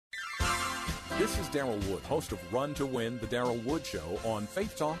This is Darrell Wood, host of Run to Win, the Darrell Wood Show on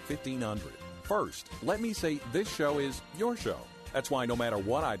Faith Talk 1500. First, let me say this show is your show. That's why no matter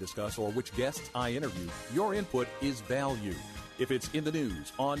what I discuss or which guests I interview, your input is valued. If it's in the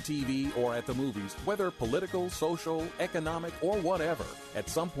news, on TV, or at the movies, whether political, social, economic, or whatever, at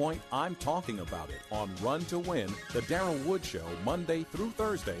some point I'm talking about it on Run to Win, the Darrell Wood Show, Monday through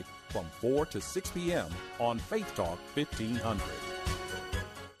Thursday from 4 to 6 p.m. on Faith Talk 1500.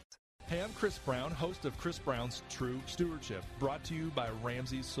 Hey, I'm Chris Brown, host of Chris Brown's True Stewardship, brought to you by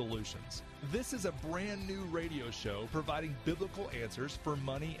Ramsey Solutions. This is a brand new radio show providing biblical answers for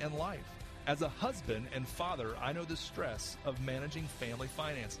money and life. As a husband and father, I know the stress of managing family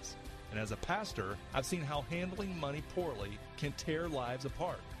finances. And as a pastor, I've seen how handling money poorly can tear lives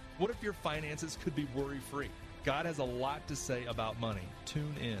apart. What if your finances could be worry-free? God has a lot to say about money.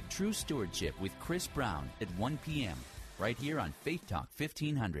 Tune in. True Stewardship with Chris Brown at 1 p.m. right here on Faith Talk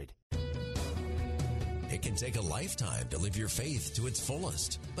 1500. It can take a lifetime to live your faith to its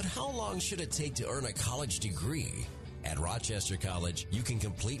fullest. But how long should it take to earn a college degree? At Rochester College, you can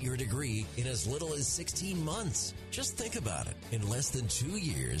complete your degree in as little as 16 months. Just think about it. In less than 2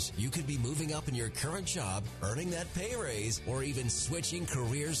 years, you could be moving up in your current job, earning that pay raise, or even switching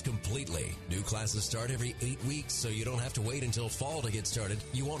careers completely. New classes start every 8 weeks, so you don't have to wait until fall to get started.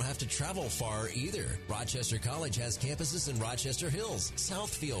 You won't have to travel far either. Rochester College has campuses in Rochester Hills,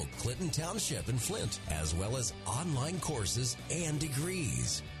 Southfield, Clinton Township, and Flint, as well as online courses and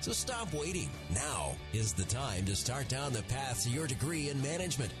degrees. So stop waiting. Now is the time to start down the path to your degree in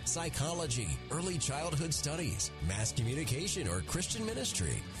management, psychology, early childhood studies, mass communication, or Christian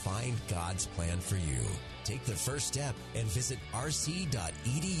ministry. Find God's plan for you. Take the first step and visit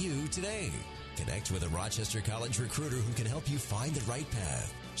rc.edu today. Connect with a Rochester College recruiter who can help you find the right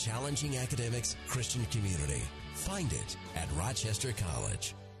path. Challenging academics, Christian community. Find it at Rochester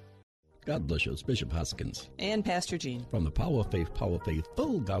College. God bless you. It's Bishop Hoskins. And Pastor Gene. From the Power of Faith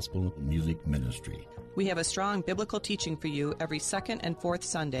Full Gospel Music Ministry. We have a strong biblical teaching for you every second and fourth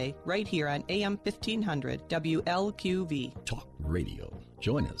Sunday right here on AM 1500 WLQV. Talk Radio.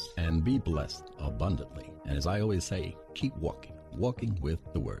 Join us and be blessed abundantly. And as I always say, keep walking with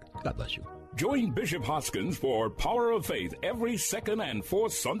the Word. God bless you. Join Bishop Hoskins for Power of Faith every second and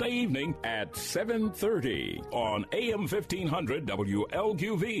fourth Sunday evening at 7:30 on AM 1500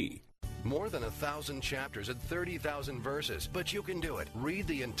 WLQV. More than 1,000 chapters and 30,000 verses, but you can do it. Read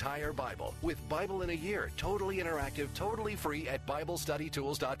the entire Bible with Bible in a Year, totally interactive, totally free at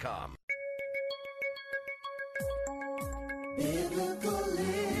BibleStudyTools.com. Biblical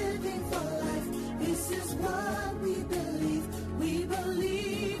living for life. This is what we believe. We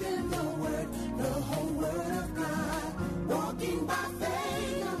believe in the Word, the whole Word of God. Walking by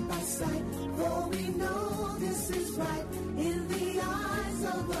faith, not by sight. For we know this is right in the eyes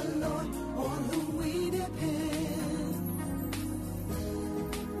of the Lord, on whom we depend.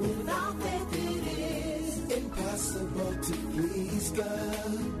 Without faith it is impossible to please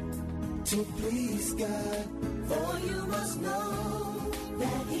God, to please God. For you must know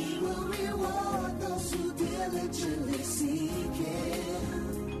that He will reward those who diligently seek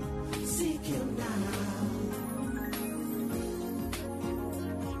Him. Seek Him now.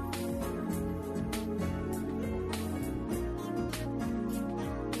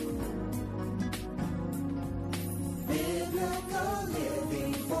 Biblical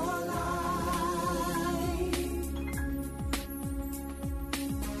living for life.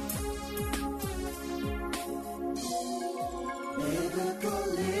 Biblical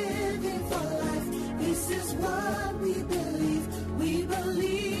living for life. This is what we believe. We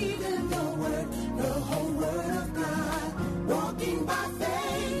believe in the Word, the whole Word of God. Walking by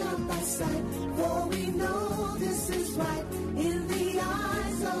faith, not by sight. For we know this is right in the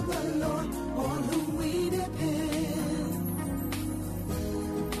eyes of the Lord, on whom we depend.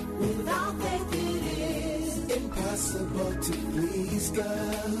 Without faith it is impossible to please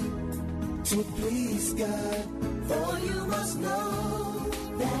God, to please God. For you must know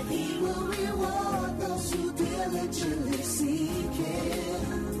that He will reward those who diligently seek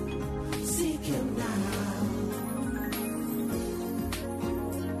Him. Seek Him now.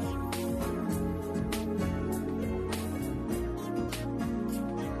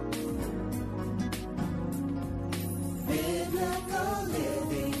 Biblical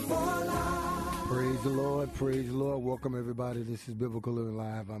living for life. Praise the Lord, praise the Lord. Welcome everybody. This is Biblical Living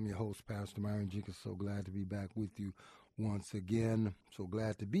Live. I'm your host, Pastor Myron Jenkins. So glad to be back with you once again. So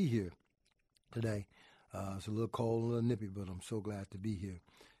glad to be here today. It's a little cold, a little nippy, but I'm so glad to be here.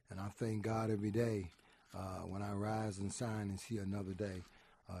 And I thank God every day when I rise and shine and see another day.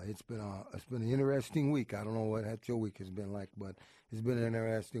 It's been an interesting week. I don't know what your week has been like, but it's been an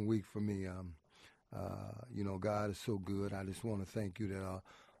interesting week for me. God is so good. I just want to thank you that are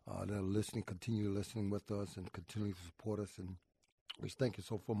listening, continue listening with us and continue to support us. And we thank you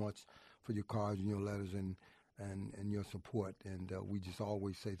so much for your cards and your letters and your support. And we just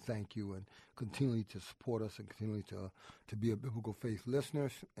always say thank you and continue to support us and continue to be a Biblical Faith listener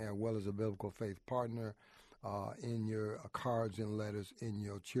as well as a Biblical Faith partner in your cards and letters, in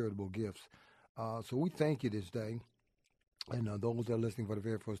your charitable gifts. So we thank you this day. And those that are listening for the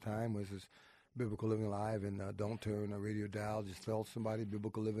very first time, this is Biblical Living Live, and don't turn the radio dial. Just tell somebody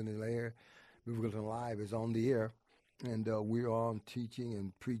Biblical Living in the air. Biblical Living Live is on the air, and we're on teaching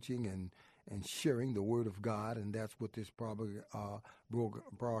and preaching and sharing the Word of God, and that's what this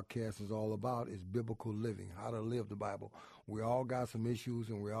broadcast is all about, is biblical living, how to live the Bible. We all got some issues,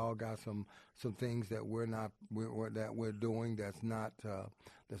 and we all got some things that we're doing that's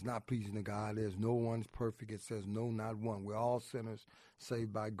not pleasing to God. There's no one's perfect. It says no, not one. We're all sinners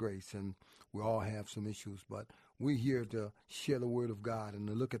saved by grace, and we all have some issues, but we're here to share the Word of God and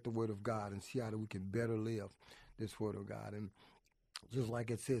to look at the Word of God and see how we can better live this Word of God. And just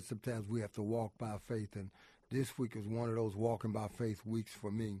like it said, sometimes we have to walk by faith, and this week is one of those walking by faith weeks for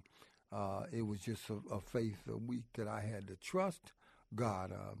me. It was just a faith week that I had to trust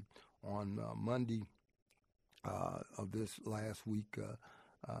God. On Monday of this last week,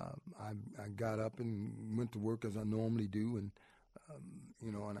 I got up and went to work as I normally do, and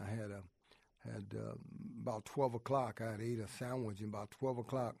and I had about 12 o'clock. I had ate a sandwich, and about 12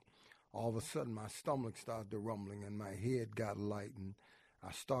 o'clock, all of a sudden my stomach started rumbling and my head got light, and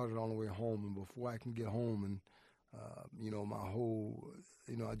I started on the way home, and before I can get home, and my whole,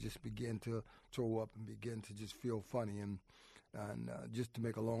 I just began to throw up and began to just feel funny, and just to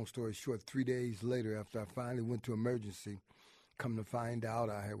make a long story short, 3 days later, after I finally went to emergency, come to find out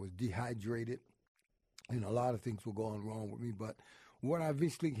I was dehydrated, and a lot of things were going wrong with me. But what I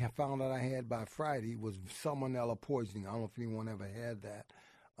eventually found out I had by Friday was salmonella poisoning. I don't know if anyone ever had that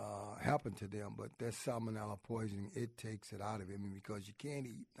happen to them, but that salmonella poisoning, it takes it out of him, because you can't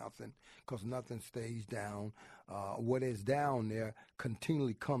eat nothing, because nothing stays down. What is down there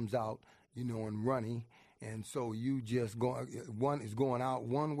continually comes out, and running. And so you just one is going out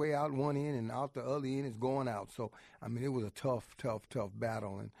one way out one end, and out the other end is going out. So, it was a tough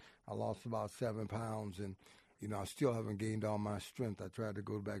battle, and I lost about 7 pounds, and, I still haven't gained all my strength. I tried to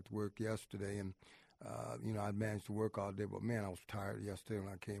go back to work yesterday, and, I managed to work all day, but man, I was tired yesterday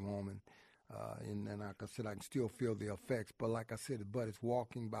when I came home, and like I said, I can still feel the effects, but like I said, it's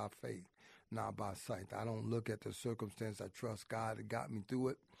walking by faith, not by sight. I don't look at the circumstance. I trust God that got me through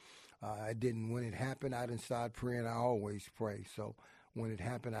it. When it happened, I didn't start praying. I always pray. So when it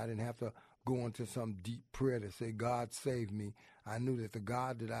happened, I didn't have to go into some deep prayer to say, God save me. I knew that the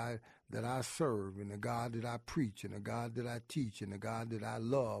God that I serve, and the God that I preach, and the God that I teach, and the God that I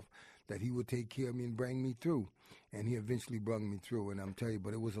love, that he would take care of me and bring me through. And he eventually brought me through. And I'm telling you,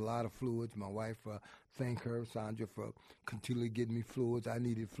 but it was a lot of fluids. My wife, thank her, Sandra, for continually getting me fluids. I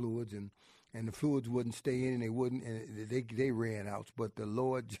needed fluids, and the fluids wouldn't stay in, and they ran out. But the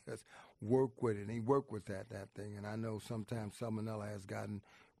Lord just worked with it, and he worked with that thing. And I know sometimes salmonella has gotten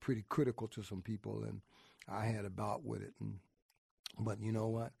pretty critical to some people, and I had a bout with it. But you know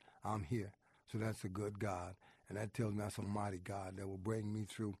what? I'm here. So that's a good God. And that tells me that's a mighty God that will bring me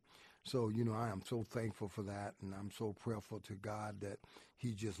through. So, I am so thankful for that, and I'm so prayerful to God that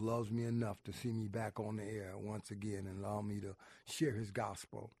he just loves me enough to see me back on the air once again and allow me to share his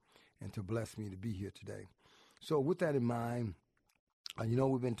gospel and to bless me to be here today. So with that in mind,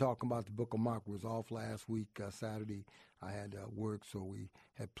 we've been talking about the book of Mark. We was off last week, Saturday. I had work, so we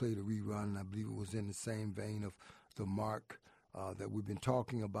had played a rerun, and I believe it was in the same vein of the Mark that we've been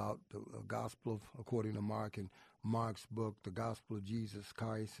talking about, the gospel according to Mark, and Mark's book, the gospel of Jesus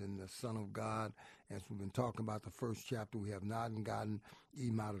Christ and the Son of God. As we've been talking about the first chapter, we have not gotten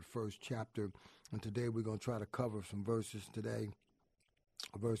even out of the first chapter. And today we're going to try to cover some verses today,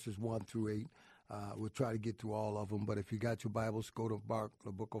 verses 1 through 8. We'll try to get through all of them. But if you got your Bibles, go to Mark,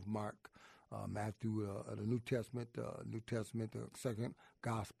 the book of Mark, Matthew, the New Testament, the second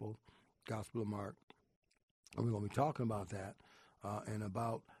gospel of Mark. And we're going to be talking about that and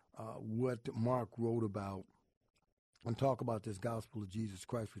about what Mark wrote about, and talk about this gospel of Jesus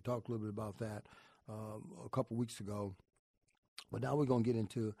Christ. We talked a little bit about that a couple weeks ago. But now we're going to get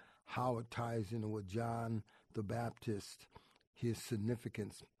into how it ties into with John the Baptist, his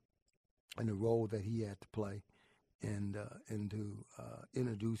significance, and the role that he had to play into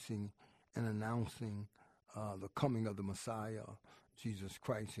introducing and announcing the coming of the Messiah, Jesus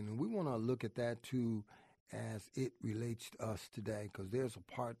Christ. And we want to look at that too as it relates to us today, because there's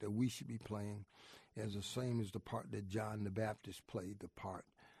a part that we should be playing as the same as the part that John the Baptist played, the part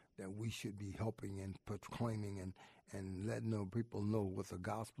that we should be helping and proclaiming and letting people know what the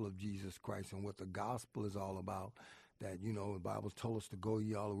gospel of Jesus Christ and what the gospel is all about. That, the Bible told us to go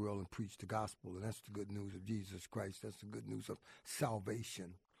ye all the world and preach the gospel, and that's the good news of Jesus Christ. That's the good news of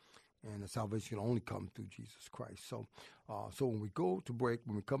salvation. And the salvation can only come through Jesus Christ. So when we go to break,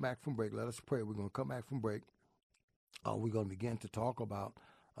 when we come back from break, let us pray. We're going to come back from break. We're going to begin to talk about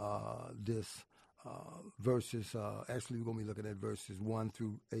this verses. Actually, we're going to be looking at verses 1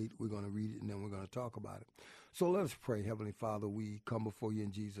 through 8. We're going to read it, and then we're going to talk about it. So let us pray. Heavenly Father, we come before you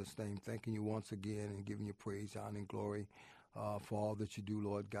in Jesus' name, thanking you once again and giving you praise, honor, and glory for all that you do,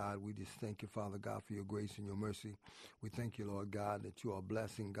 Lord God. We just thank you, Father God, for your grace and your mercy. We thank you, Lord God, that you are a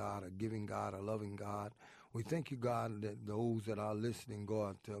blessing God, a giving God, a loving God. We thank you, God, that those that are listening,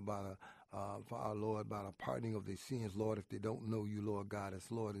 God, for our Lord, by the pardoning of their sins, Lord, if they don't know you, Lord God,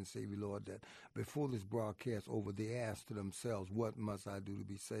 as Lord and Savior, Lord, that before this broadcast over, they ask to themselves, what must I do to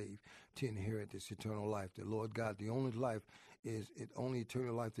be saved, to inherit this eternal life? That, Lord God, the only life only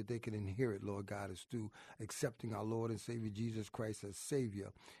eternal life that they can inherit, Lord God, is through accepting our Lord and Savior Jesus Christ as Savior,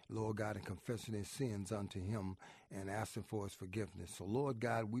 Lord God, and confessing their sins unto him and asking for his forgiveness. So, Lord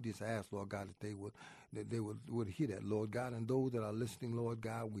God, we just ask, Lord God, that they would hear that, Lord God, and those that are listening, Lord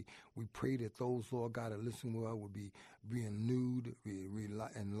God, we pray that those, Lord God, that listen well will be renewed,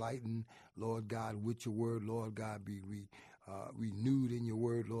 enlightened, Lord God, with your word, Lord God, be renewed in your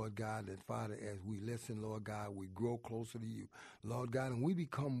word, Lord God, that, Father, as we listen, Lord God, we grow closer to you, Lord God, and we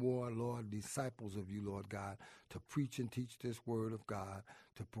become more, Lord, disciples of you, Lord God, to preach and teach this word of God,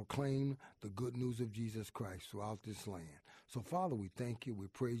 to proclaim the good news of Jesus Christ throughout this land. So, Father, we thank you. We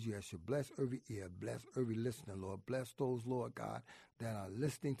praise you as you bless every ear, bless every listener, Lord. Bless those, Lord God, that are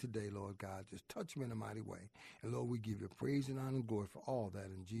listening today, Lord God. Just touch them in a mighty way. And, Lord, we give you praise and honor and glory for all that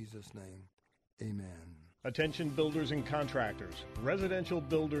in Jesus' name. Amen. Attention builders and contractors. Residential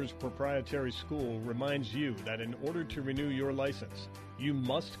Builders Proprietary School reminds you that in order to renew your license, you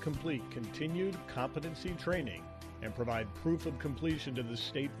must complete continued competency training and provide proof of completion to the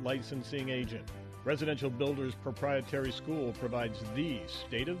state licensing agent. Residential Builders Proprietary School provides the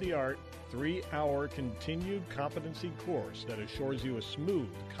state-of-the-art 3-hour continued competency course that assures you a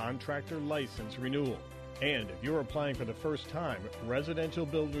smooth contractor license renewal. And if you're applying for the first time, Residential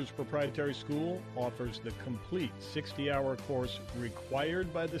Builders Proprietary School offers the complete 60-hour course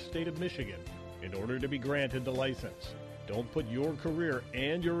required by the state of Michigan in order to be granted the license. Don't put your career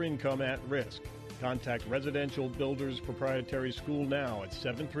and your income at risk. Contact Residential Builders Proprietary School now at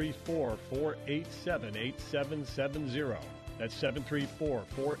 734-487-8770. That's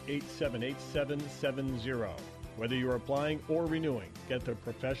 734-487-8770. Whether you're applying or renewing, get the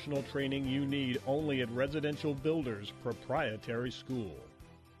professional training you need only at Residential Builders Proprietary School.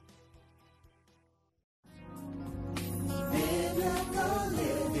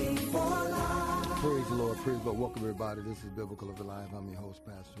 Praise the Lord, praise the Lord. Welcome, everybody. This is Biblical Living Live. I'm your host,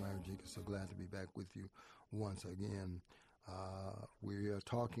 Pastor Myron Jenkins. So glad to be back with you once again. We are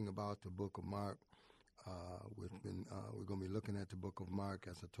talking about the book of Mark. We're going to be looking at the book of Mark,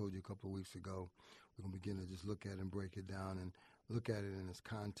 as I told you a couple of weeks ago. We're going to begin to just look at it and break it down and look at it in its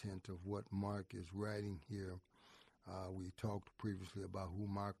content of what Mark is writing here. We talked previously about who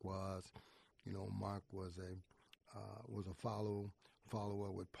Mark was. You know, Mark was a follower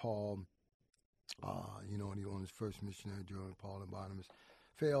with Paul. And he on his first missionary journey. Paul and Barnabas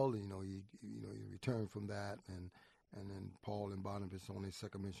failed. He returned from that, and then Paul and Barnabas on their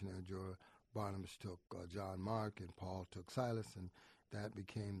second missionary journey. Barnabas took John Mark, and Paul took Silas, and that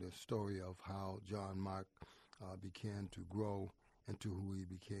became the story of how John Mark began to grow into who he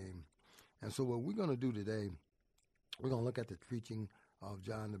became. And so what we're going to do today, we're going to look at the preaching of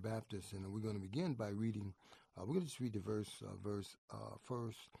John the Baptist, and we're going to begin by reading, we're going to just read the first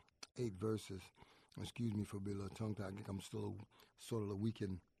 8 verses. Excuse me for being a little tongue-tied. I think I'm still sort of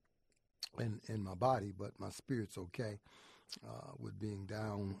weakened in my body, but my spirit's okay. With being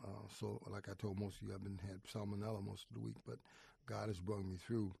down, so like I told most of you, I've had salmonella most of the week, but God has brought me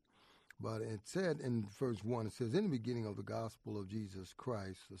through. But it said in verse 1, it says, in the beginning of the gospel of Jesus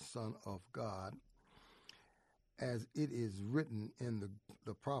Christ, the Son of God, as it is written in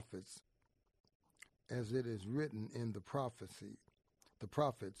the prophets, as it is written in the prophets,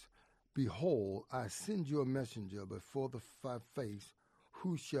 behold, I send you a messenger before thy face,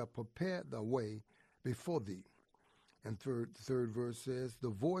 who shall prepare the way before thee. And third verse says, the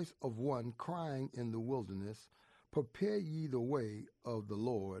voice of one crying in the wilderness, prepare ye the way of the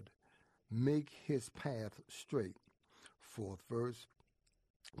Lord, make his path straight. Fourth verse,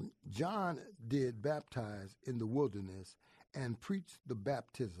 John did baptize in the wilderness and preached the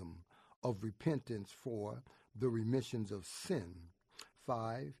baptism of repentance for the remissions of sin.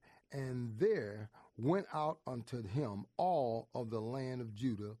 5, And there went out unto him all of the land of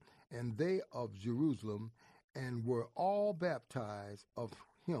Judah, and they of Jerusalem, and were all baptized of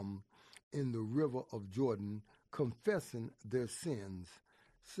him in the river of Jordan, confessing their sins.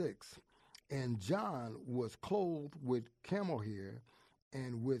 6. And John was clothed with camel hair,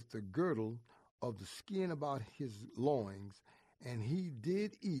 and with the girdle of the skin about his loins, and he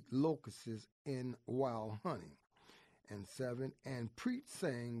did eat locusts and wild honey. And 7, and preached,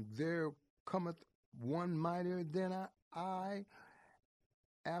 saying, There cometh one mightier than I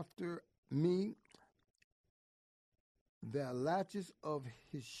after me, the latches of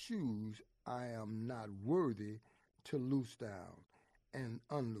his shoes I am not worthy to loose down and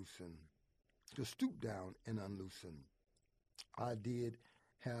unloosen, to stoop down and unloosen. I did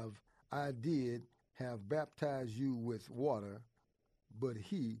have baptized you with water, but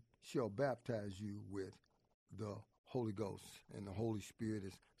he shall baptize you with the Holy Ghost and the Holy Spirit,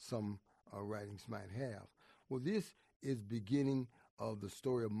 as some writings might have. Well, this is beginning of the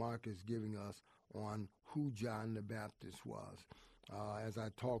story of Mark is giving us on who John the Baptist was. As I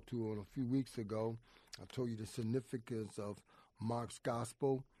talked to on a few weeks ago, I told you the significance of Mark's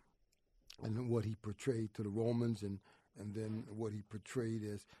gospel and what he portrayed to the Romans, and then what he portrayed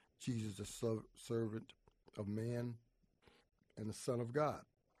as Jesus, the servant of man and the Son of God.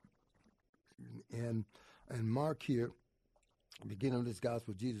 And Mark here, beginning of this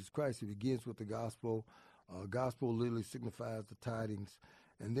gospel of Jesus Christ, it begins with the gospel. Gospel literally signifies the tidings.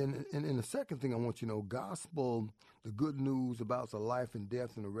 And then in the second thing I want you to know, gospel, the good news about the life and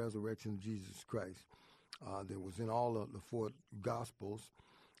death and the resurrection of Jesus Christ. That was in all of the four gospels,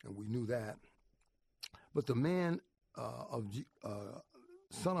 and we knew that. But the man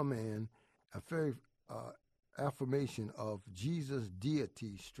Son of Man, a very affirmation of Jesus'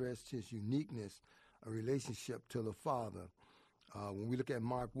 deity, stressed his uniqueness, a relationship to the Father. When we look at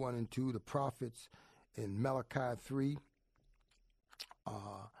Mark 1 and 2, the prophets in Malachi 3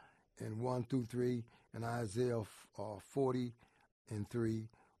 and 1 through 3, and Isaiah 40 and 3,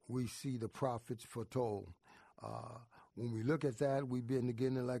 we see the prophets foretold. When we look at that, we begin to get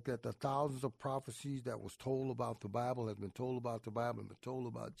into like that. The thousands of prophecies that was told about the Bible, has been told about the Bible, and been told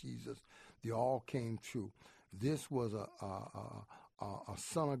about Jesus, they all came true. This was a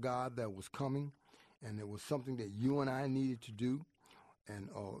Son of God that was coming, and it was something that you and I needed to do, and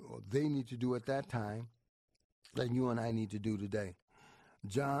or they need to do at that time, that you and I need to do today.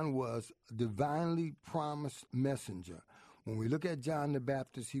 John was a divinely promised messenger. When we look at John the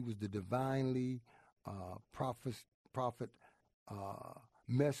Baptist, he was the divinely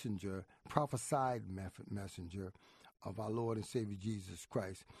messenger, prophesied messenger of our Lord and Savior Jesus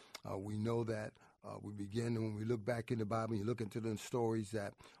Christ. We know that when we look back in the Bible, you look into the stories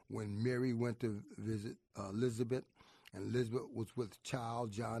that when Mary went to visit Elizabeth, and Elizabeth was with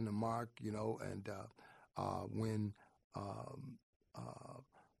child, John and Mark, and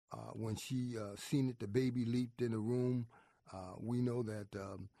when she seen it, the baby leaped in the room. We know that,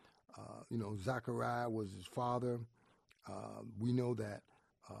 Zachariah was his father. We know that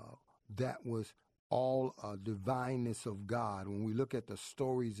that was all divineness of God. When we look at the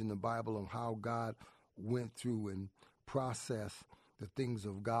stories in the Bible of how God went through and processed the things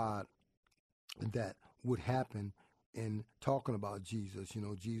of God that would happen in talking about Jesus,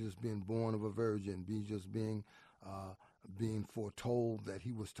 Jesus being born of a virgin, Jesus being foretold that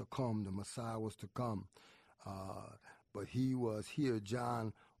he was to come, the Messiah was to come. But he was here,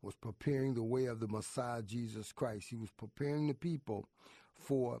 John was preparing the way of the Messiah, Jesus Christ. He was preparing the people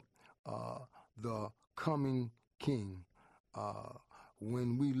for the coming King.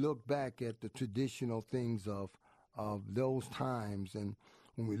 When we look back at the traditional things of those times, and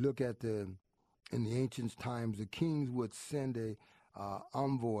when we look at in the ancient times, the kings would send a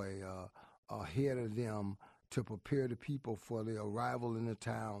envoy ahead of them to prepare the people for their arrival in the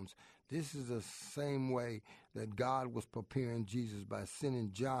towns. This is the same way that God was preparing Jesus by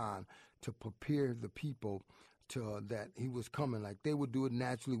sending John to prepare the people to that he was coming. Like they would do it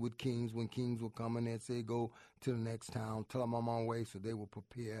naturally with kings. When kings would come and they'd say, go to the next town, tell them I'm on my way. So they will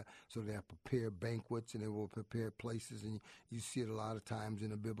prepare. So they have prepared banquets and they will prepare places. And you see it a lot of times in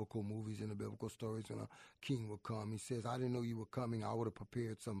the biblical movies, in the biblical stories, when a king will come. He says, I didn't know you were coming. I would have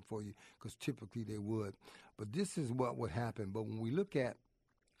prepared something for you, because typically they would. But this is what would happen. But when we look at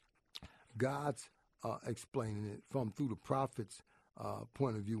God's explaining it through the prophet's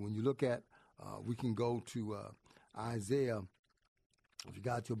point of view, when you look at, we can go to Isaiah. If you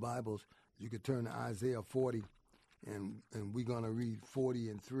got your Bibles, you could turn to Isaiah 40, and we're going to read 40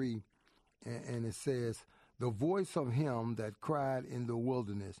 and 3, and it says, the voice of him that cried in the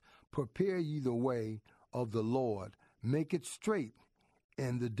wilderness, prepare ye the way of the Lord, make it straight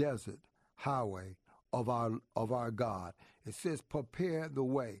in the desert highway of our God. It says prepare the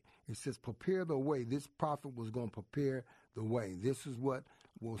way. It says prepare the way. This prophet was going to prepare the way. This is what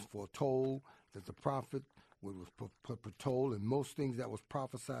was foretold, that the prophet was foretold, and most things that was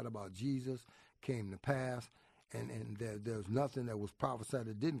prophesied about Jesus came to pass. And there's nothing that was prophesied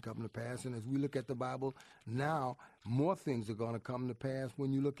that didn't come to pass. And as we look at the Bible now, more things are going to come to pass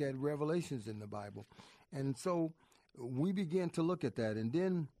when you look at Revelations in the Bible. And so we begin to look at that. And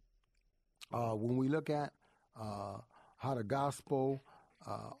then when we look at how the gospel,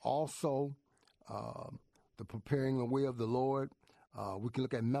 also the preparing the way of the Lord, we can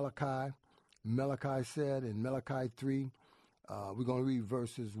look at Malachi. Malachi said in Malachi 3, we're going to read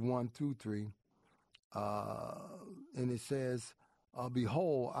verses 1 through 3. And it says,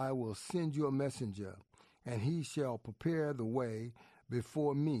 behold, I will send you a messenger, and he shall prepare the way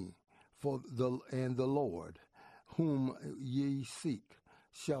before me. The Lord, whom ye seek,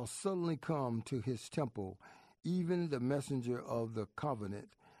 shall suddenly come to his temple, even the messenger of the covenant,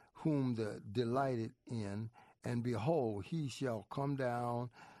 whom the delighted in. And behold, he shall come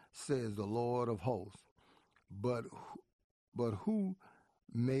down, says the Lord of hosts. But who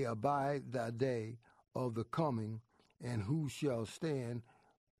may abide that day of the coming, and who shall stand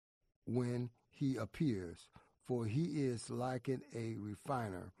when he appears? For he is likened a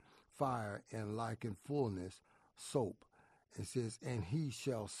refiner, fire, and likened fullness, soap. It says, and he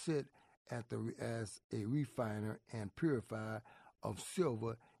shall sit as a refiner and purifier of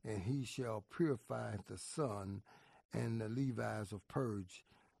silver, and he shall purify the sun and the Levites of purge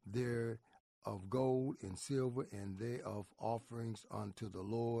there of gold and silver, and they of offerings unto the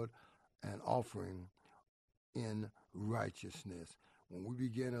Lord, an offering in righteousness. When we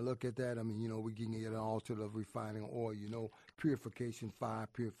begin to look at that, I mean, we can get an altar of refining oil, purification, fire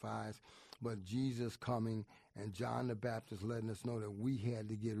purifies, but Jesus coming and John the Baptist letting us know that we had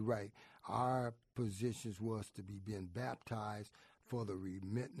to get right. Our positions was to be being baptized for the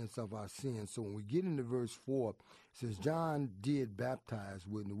remittance of our sins. So when we get into verse 4, it says, John did baptize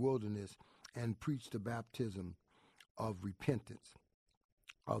in the wilderness and preached the baptism of repentance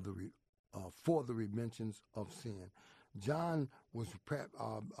for the remission of sin. John was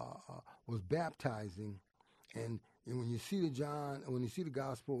baptizing, and when you see the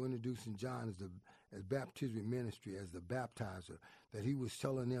gospel introducing John as baptismal ministry, as the baptizer, that he was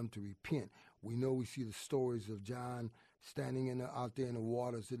telling them to repent. We see the stories of John standing out there in the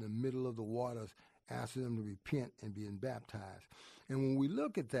waters, in the middle of the waters, asking them to repent and being baptized. And when we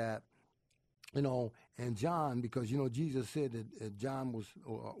look at that, and John, because Jesus said that John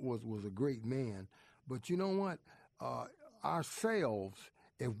was a great man, but you know what? Ourselves,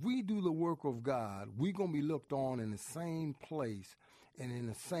 if we do the work of God, we're going to be looked on in the same place and in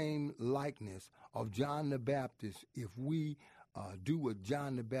the same likeness of John the Baptist if we do what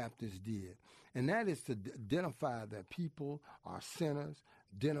John the Baptist did. And that is to identify that people are sinners,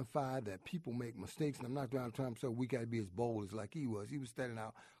 identify that people make mistakes. And I'm not trying to say we got to be as bold as like he was. He was standing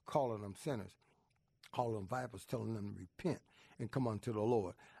out calling them sinners, calling them vipers, telling them to repent and come unto the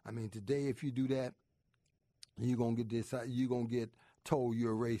Lord. I mean, today if you do that, you're gonna get told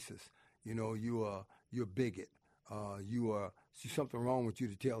you're a racist. You're a bigot. See something wrong with you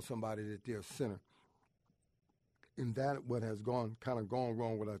to tell somebody that they're a sinner. And that what has gone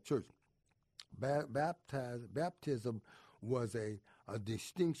wrong with our church. Baptism was a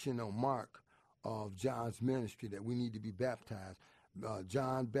distinction or mark of John's ministry, that we need to be baptized.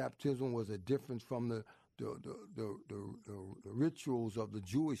 John's baptism was a difference from the rituals of the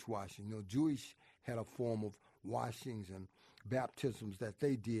Jewish washing. Jewish had a form of washings and baptisms that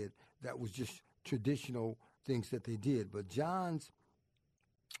they did that was just traditional things that they did. But John's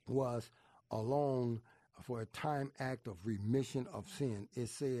was alone for a time act of remission of sin. It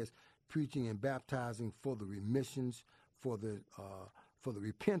says preaching and baptizing for the remissions, for the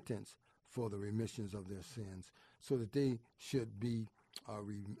repentance, for the remissions of their sins, so that they should be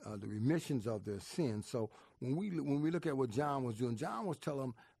the remissions of their sins. So when we look at what John was doing, John was telling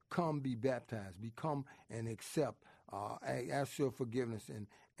them, come be baptized, become and accept, ask your forgiveness.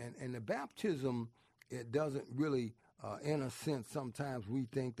 And the baptism, it doesn't really, in a sense, sometimes we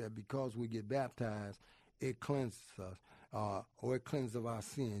think that because we get baptized, it cleanses us, or it cleanses our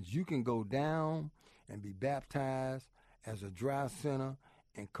sins. You can go down and be baptized as a dry sinner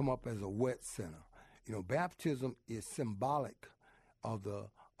and come up as a wet sinner. Baptism is symbolic of the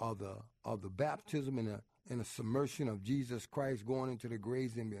baptism in a submersion of Jesus Christ going into the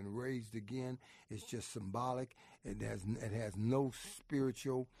graves and being raised again. It's just symbolic. It has no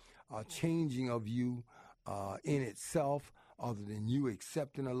spiritual changing of you in itself. other than you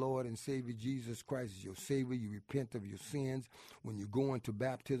accepting the Lord and Savior Jesus Christ as your Savior. You repent of your sins when you go into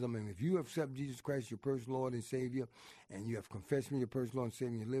baptism. And if you accept Jesus Christ, your personal Lord and Savior, and you have confessed Him, your personal Lord and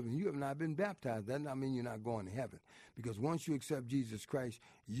Savior, and you live, and you have not been baptized, that does not mean you're not going to heaven. Because once you accept Jesus Christ,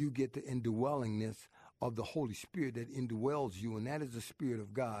 you get the indwellingness of the Holy Spirit that indwells you, and that is the Spirit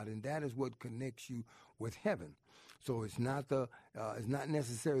of God, and that is what connects you with heaven. So it's not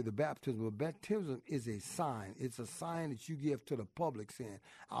necessarily the baptism. But baptism is a sign. It's a sign that you give to the public, saying,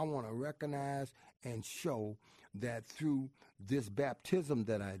 I want to recognize and show that through this baptism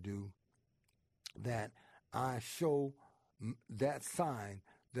that I do, that I show that sign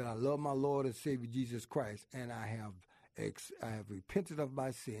that I love my Lord and Savior Jesus Christ, and I have repented of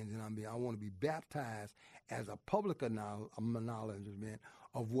my sins, and I want to be baptized as a public acknowledgement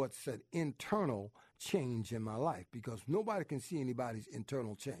of what's an internal change in my life, because nobody can see anybody's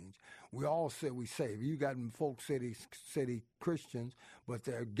internal change. We all say we saved. You got folks say they Christians, but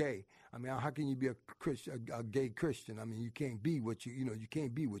they're gay. I mean, how can you be a gay Christian? I mean, you can't be what you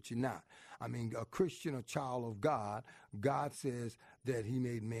can't be what you're not. I mean, a Christian, a child of God, God says that He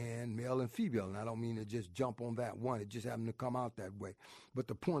made man, male, and female. And I don't mean to just jump on that one. It just happened to come out that way. But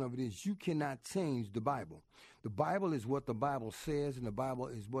the point of it is, you cannot change the Bible. The Bible is what the Bible says, and the Bible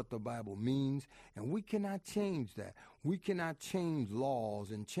is what the Bible means, and we cannot change that. We cannot change laws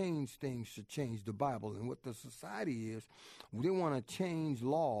and change things to change the Bible. And what the society is, they want to change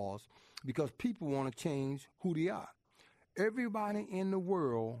laws because people want to change who they are. Everybody in the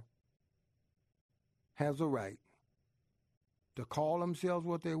world has a right to call themselves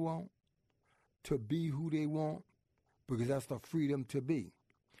what they want, to be who they want, because that's the freedom to be.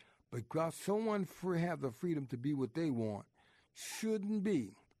 Because someone have the freedom to be what they want shouldn't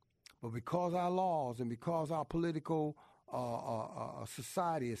be. But because our laws and because our political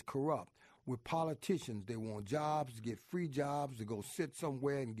society is corrupt, with politicians, they want jobs, to get free jobs, to go sit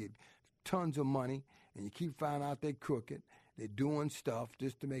somewhere and get tons of money, and you keep finding out they're crooked. They're doing stuff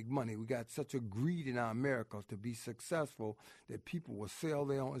just to make money. We got such a greed in our America to be successful that people will sell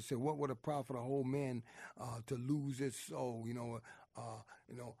their own and say, what would it profit a whole man to lose his soul,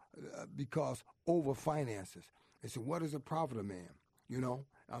 because over finances. They say, what is the profit of man?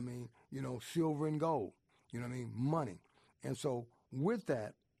 Silver and gold, money. And so with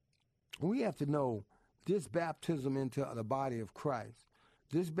that, we have to know this baptism into the body of Christ,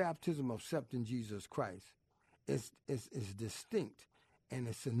 this baptism of accepting Jesus Christ, is distinct and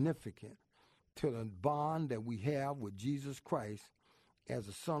is significant to the bond that we have with Jesus Christ as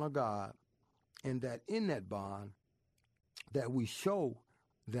the Son of God, and that in that bond that we show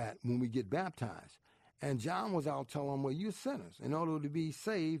that when we get baptized. And John was out telling them, well, you're sinners. In order to be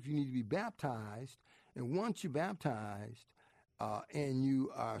saved, you need to be baptized. And once you're baptized and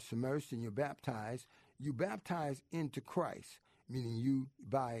you are submerged and you're baptized into Christ, meaning you,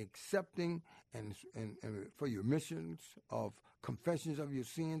 by accepting and for your remissions of confessions of your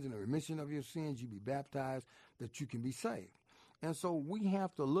sins and the remission of your sins, you be baptized that you can be saved. And so we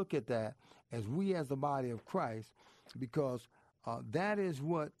have to look at that as the body of Christ, because that is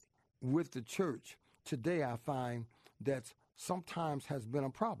what, with the church today, I find that sometimes has been a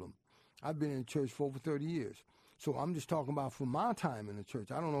problem. I've been in church for over 30 years. So I'm just talking about from my time in the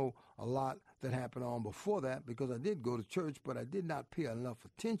church. I don't know a lot that happened on before that, because I did go to church, but I did not pay enough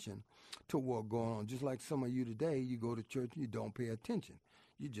attention to what going on. Just like some of you today, you go to church and you don't pay attention.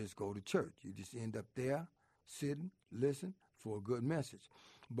 You just go to church. You just end up there, sitting, listen for a good message.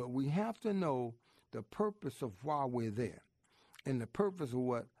 But we have to know the purpose of why we're there, and the purpose of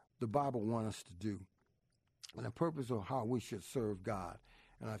what the Bible wants us to do, and the purpose of how we should serve God.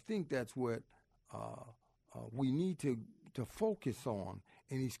 And I think that's what we need to focus on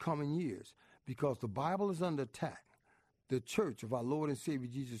in these coming years, because the Bible is under attack. The church of our Lord and Savior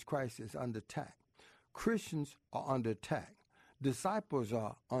Jesus Christ is under attack. Christians are under attack. Disciples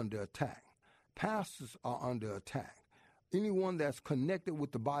are under attack. Pastors are under attack. Anyone that's connected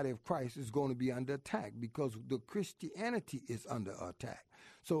with the body of Christ is going to be under attack, because the Christianity is under attack.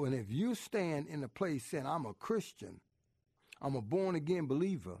 So, and if you stand in a place saying, I'm a Christian, I'm a born-again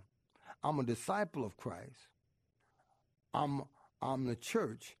believer, I'm a disciple of Christ, I'm the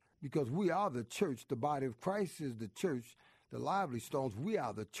church, because we are the church. The body of Christ is the church. The lively stones, we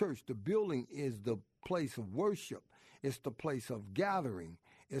are the church. The building is the place of worship. It's the place of gathering.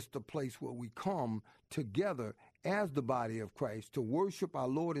 It's the place where we come together as the body of Christ to worship our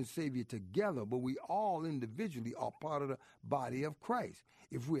Lord and Savior together, but we all individually are part of the body of Christ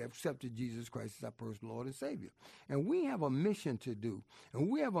if we accepted Jesus Christ as our personal Lord and Savior. And we have a mission to do, and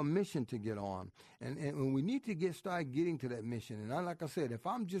we have a mission to get on, and we need to start getting to that mission. And like I said, if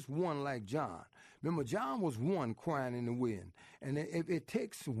I'm just one like John, remember John was one crying in the wind, and if it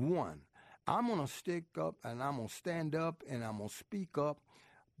takes one, I'm going to stick up, and I'm going to stand up, and I'm going to speak up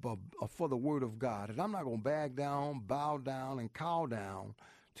for the word of God. And I'm not going to back down, bow down, and cow down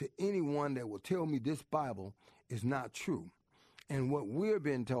to anyone that will tell me this Bible is not true. And what we're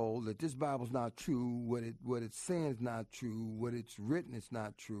being told, that this Bible's not true, what it's saying is not true, what it's written is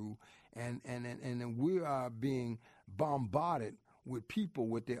not true, and we are being bombarded with people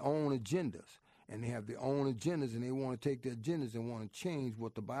with their own agendas. And they have their own agendas, and they want to take their agendas and want to change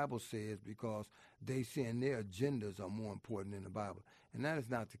what the Bible says because they saying their agendas are more important than the Bible. And that is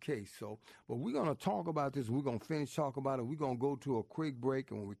not the case. So, but we're going to talk about this. We're going to finish talking about it. We're going to go to a quick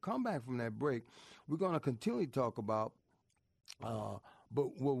break. And when we come back from that break, we're going to continue to talk about,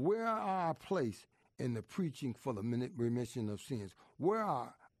 where are our place in the preaching for the remission of sins? Where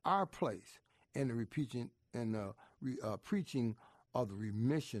are our place in the preaching of the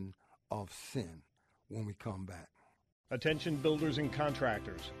remission of sin when we come back? Attention builders and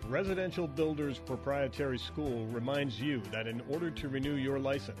contractors. Residential Builders Proprietary School reminds you that in order to renew your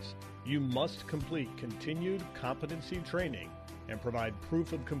license, you must complete continued competency training and provide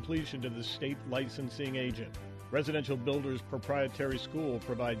proof of completion to the state licensing agent. Residential Builders Proprietary School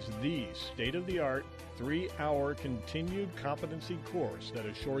provides the state-of-the-art 3-hour continued competency course that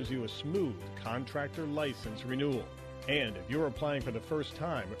assures you a smooth contractor license renewal. And if you're applying for the first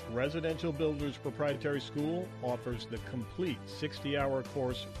time, Residential Builders Proprietary School offers the complete 60-hour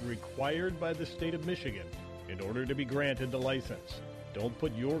course required by the state of Michigan in order to be granted the license. Don't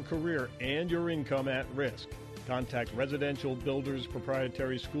put your career and your income at risk. Contact Residential Builders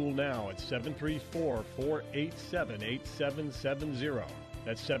Proprietary School now at 734-487-8770.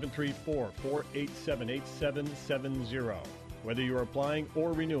 That's 734-487-8770. Whether you're applying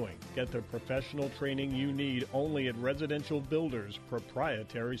or renewing, get the professional training you need only at Residential Builders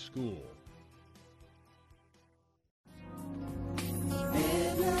Proprietary School.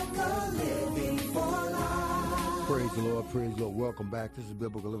 Praise the Lord, praise the Lord. Welcome back. This is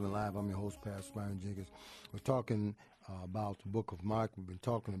Biblical Living Live. I'm your host, Pastor Myron Jenkins. We're talking about the book of Mark. We've been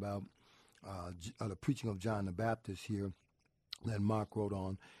talking about the preaching of John the Baptist here that Mark wrote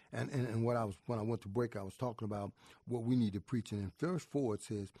on. And when I went to break, I was talking about what we need to preach. And in verse 4, it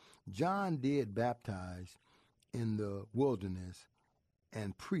says, John did baptize in the wilderness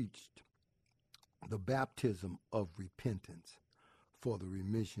and preached the baptism of repentance for the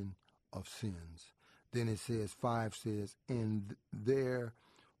remission of sins. Then it says, 5 says, and there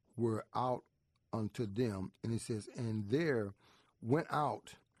were out unto them, and it says, and there went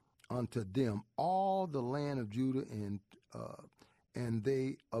out unto them all the land of Judah and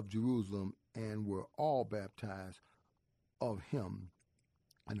they of Jerusalem, and were all baptized of him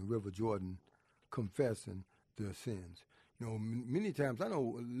in the river Jordan, confessing their sins. You know, many times, I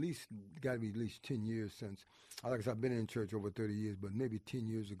know got to be at least 10 years since, like I said, I've been in church over 30 years, but maybe 10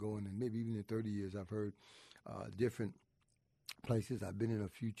 years ago, and then maybe even in 30 years, I've heard different places. I've been in a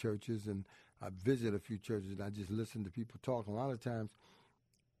few churches, and I've visited a few churches, and I just listen to people talk. A lot of times,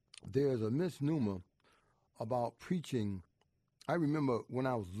 there's a misnomer about preaching. I remember when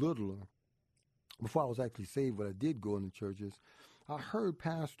I was littler, before I was actually saved, but I did go into churches, I heard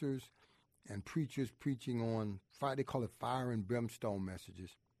pastors and preachers preaching on fire. They call it fire and brimstone messages.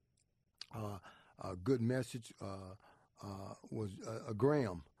 A good message was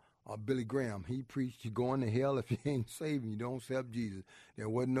Billy Graham. He preached, you're going to hell if you ain't saved and you don't accept Jesus. There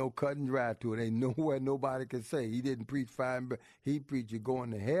wasn't no cut and dry to it. Ain't nowhere nobody could say. He didn't preach fire and brimstone. He preached, you're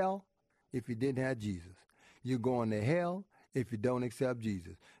going to hell if you didn't have Jesus. You're going to hell if you don't accept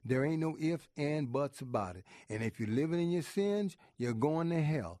Jesus. There ain't no ifs and buts about it. And if you're living in your sins, you're going to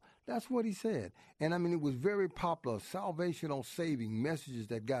hell. That's what he said. And I mean, it was very popular, salvational saving messages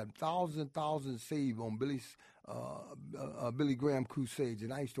that got thousands and thousands saved on Billy Graham crusades.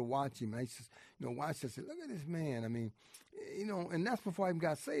 And I used to watch him. I used to, watch this. Say, look at this man. I mean, and that's before I even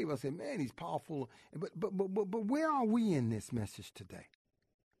got saved. I said, man, he's powerful. But where are we in this message today?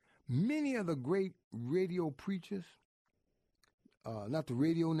 Many of the great radio preachers, not the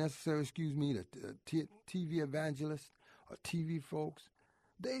radio necessarily, the TV evangelists or TV folks,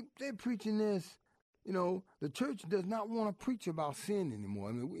 they're preaching this. The church does not want to preach about sin anymore.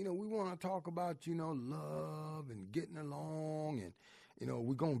 I mean, we want to talk about, love and getting along and,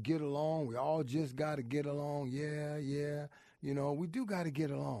 we're going to get along. We all just got to get along. Yeah. We do got to get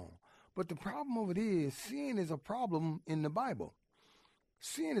along. But the problem of it is sin is a problem in the Bible.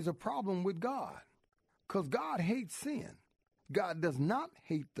 Sin is a problem with God because God hates sin. God does not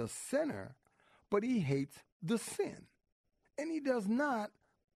hate the sinner, but he hates the sin. And he does not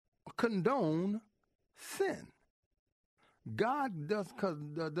condone sin. God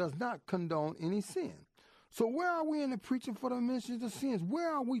does not condone any sin. So where are we in the preaching for the remission of sins?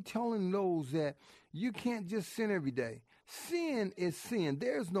 Where are we telling those that you can't just sin every day? Sin is sin.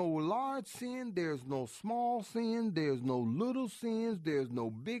 There's no large sin. There's no small sin. There's no little sins. There's no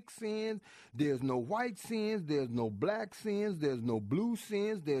big sins. There's no white sins. There's no black sins. There's no blue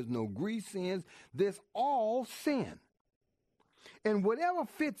sins. There's no grease sins. There's all sin. And whatever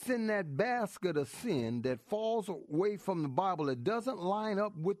fits in that basket of sin that falls away from the Bible, that doesn't line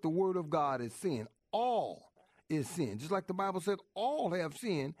up with the Word of God, is sin. All is sin. Just like the Bible said, all have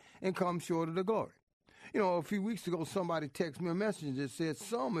sinned and come short of the glory. You know, a few weeks ago, somebody texted me a message that said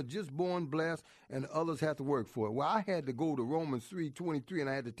some are just born blessed and others have to work for it. Well, I had to go to Romans 3:23, and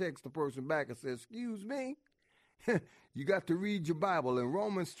I had to text the person back and say, excuse me, you got to read your Bible. And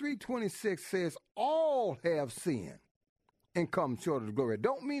Romans 3:26 says, all have sinned and come short of the glory.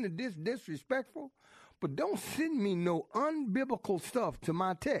 Don't mean it disrespectful, but don't send me no unbiblical stuff to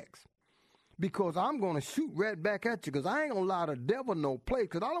my text, because I'm going to shoot right back at you, because I ain't going to allow the devil no place,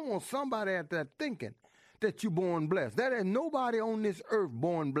 because I don't want somebody out there thinking that you're born blessed. There ain't nobody on this earth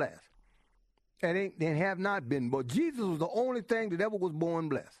born blessed. And have not been. But Jesus was the only thing that ever was born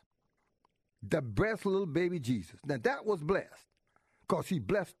blessed. The blessed little baby Jesus. Now that was blessed, because he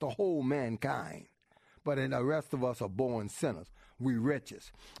blessed the whole mankind. But then the rest of us are born sinners. We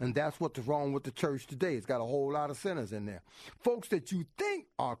wretches. And that's what's wrong with the church today. It's got a whole lot of sinners in there. Folks that you think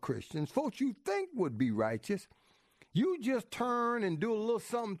are Christians, folks you think would be righteous, you just turn and do a little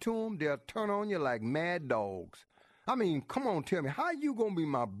something to them, they'll turn on you like mad dogs. I mean, come on, tell me, how you going to be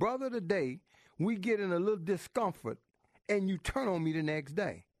my brother today, we get in a little discomfort, and you turn on me the next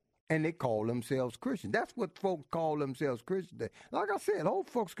day? And they call themselves Christian. That's what folks call themselves Christian today. Like I said, old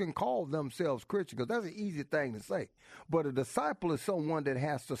folks can call themselves Christian because that's an easy thing to say. But a disciple is someone that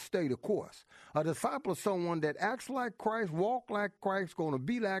has to stay the course. A disciple is someone that acts like Christ, walk like Christ, going to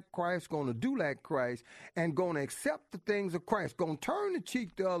be like Christ, going to do like Christ, and going to accept the things of Christ. Going to turn the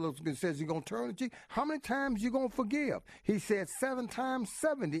cheek to others. It says you're going to turn the cheek. How many times you going to forgive? He said 7 times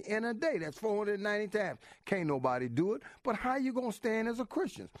 70 in a day. That's 490 times. Can't nobody do it. But how you going to stand as a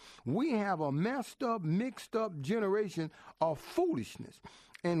Christian? We have a messed up, mixed up generation of foolishness.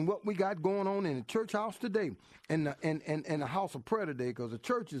 And what we got going on in the church house today, and the house of prayer today, because the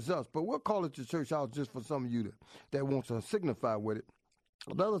church is us, but we'll call it the church house just for some of you that wants to signify with it.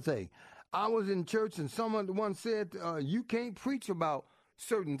 Another thing, I was in church and someone said, you can't preach about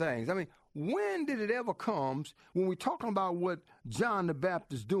certain things. I mean, when did it ever come when we're talking about what John the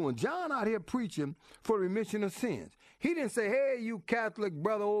Baptist doing? John out here preaching for the remission of sins. He didn't say, hey, you Catholic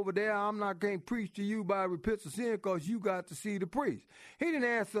brother over there, I'm not going to preach to you by repentance of sin because you got to see the priest. He didn't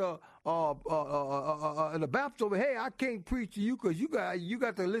ask the Baptist over, hey, I can't preach to you because you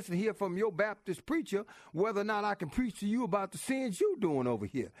got to listen here from your Baptist preacher whether or not I can preach to you about the sins you doing over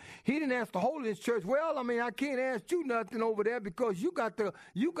here. He didn't ask the Holiness Church, well, I mean, I can't ask you nothing over there because you got to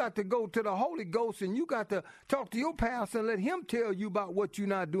go to the Holy Ghost and you got to talk to your pastor and let him tell you about what you're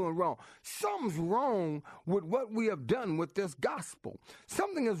not doing wrong. Something's wrong with what we have done with this gospel.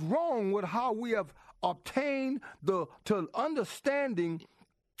 Something is wrong with how we have obtained to understanding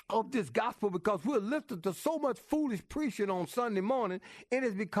of this gospel, because we're lifted to so much foolish preaching on Sunday morning. It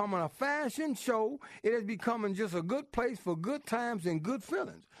is becoming a fashion show. It is becoming just a good place for good times and good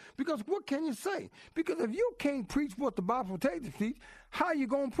feelings. Because what can you say? Because if you can't preach what the Bible takes to teach, how you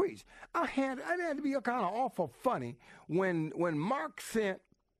going to preach? I had to be kind of awful funny when Mark sent,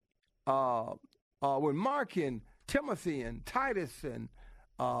 when Mark and Timothy and Titus and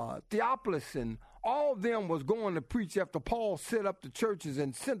Theophilus and all of them was going to preach after Paul set up the churches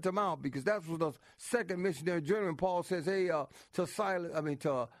and sent them out, because that was the second missionary journey. And Paul says, hey,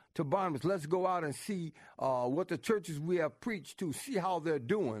 to Barnabas, let's go out and see what the churches we have preached to, see how they're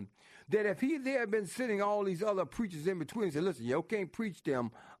doing. That if they had been sitting all these other preachers in between and said, listen, you can't preach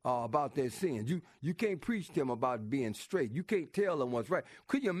them about their sins. You can't preach them about being straight. You can't tell them what's right.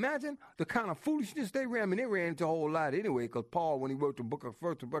 Could you imagine the kind of foolishness they ran? I mean, they ran into a whole lot anyway, because Paul, when he wrote the book of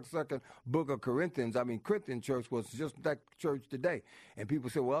First and Second book of Corinthians, Corinthian church was just like church today. And people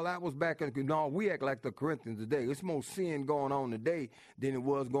say, well, that was back in, no, we act like the Corinthians today. There's more sin going on today than it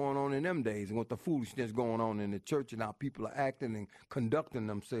was going on in them days, and with the foolishness going on in the church and how people are acting and conducting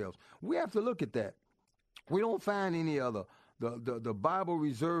themselves. We have to look at that. We don't find any other. The Bible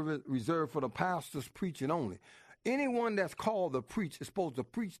reserved for the pastors preaching only. Anyone that's called to preach is supposed to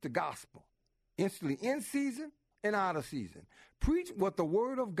preach the gospel. Instantly in season and out of season. Preach what the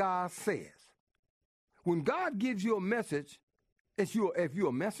word of God says. When God gives you a message, if you're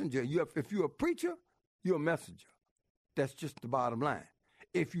a messenger, if you're a preacher, you're a messenger. That's just the bottom line.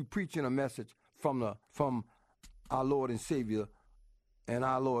 If you're preaching a message from our Lord and Savior and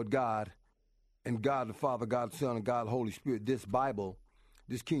our Lord God and God the Father, God the Son, and God the Holy Spirit, this Bible,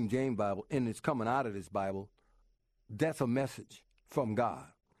 this King James Bible, and it's coming out of this Bible, that's a message from God.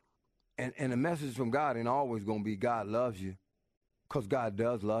 And a message from God ain't always going to be God loves you, because God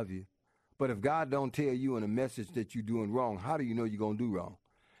does love you. But if God don't tell you in a message that you're doing wrong, how do you know you're going to do wrong?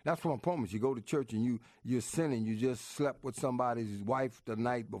 That's what I promise. You go to church and you're sinning. You just slept with somebody's wife the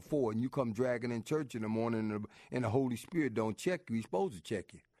night before, and you come dragging in church in the morning, and the Holy Spirit don't check you. He's supposed to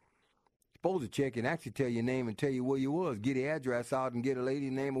check you. He's supposed to check you and actually tell your name and tell you where you was. Get the address out and get a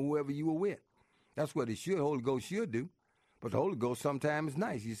lady's name or whoever you were with. That's what the Holy Ghost should do. But the Holy Ghost sometimes is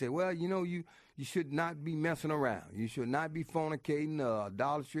nice. You say, well, you should not be messing around. You should not be fornicating,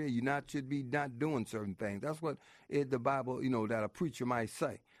 idolatry. You should be not doing certain things. That's what the Bible, that a preacher might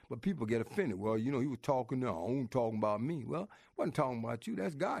say. But people get offended. Well, he was talking about me. Well, wasn't talking about you.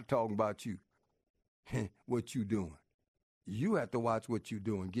 That's God talking about you. What you doing. You have to watch what you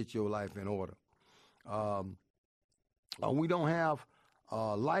doing. Get your life in order. We don't have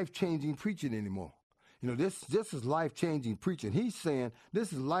life-changing preaching anymore. This is life-changing preaching. He's saying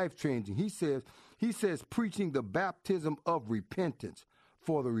this is life-changing. He says preaching the baptism of repentance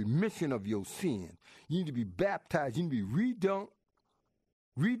for the remission of your sins. You need to be baptized. You need to be redunked,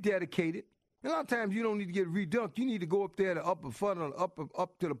 rededicated. A lot of times you don't need to get redunked. You need to go up there to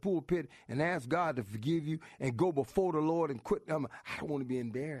up to the pulpit and ask God to forgive you and go before the Lord and quit. I don't want to be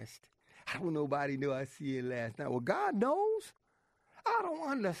embarrassed. I don't want nobody to know I see it last night. Well, God knows. I don't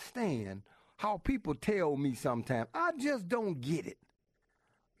understand how people tell me sometimes. I just don't get it.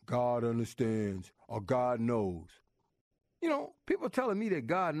 God understands or God knows. People telling me that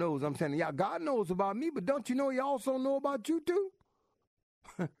God knows. I'm saying, yeah, God knows about me, but don't you know he also know about you too?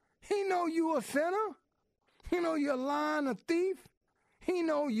 He know you a sinner. He know you're lying, a thief. He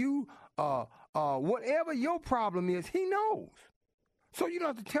know you, whatever your problem is, he knows. So you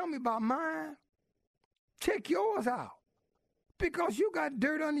don't have to tell me about mine. Check yours out. Because you got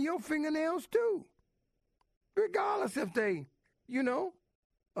dirt under your fingernails too. Regardless if they,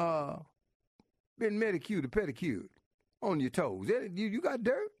 been manicured or pedicured on your toes. You got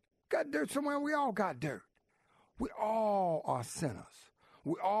dirt? Got dirt somewhere? We all got dirt. We all are sinners.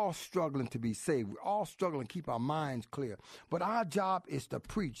 We're all struggling to be saved. We're all struggling to keep our minds clear. But our job is to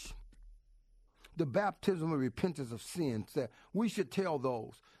preach the baptism of repentance of sins. That we should tell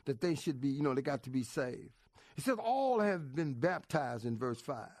those that they should be, they got to be saved. It says all have been baptized in verse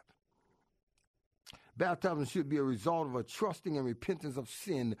 5. Baptism should be a result of a trusting and repentance of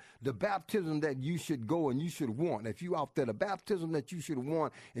sin. The baptism that you should go and you should want. If you out there, the baptism that you should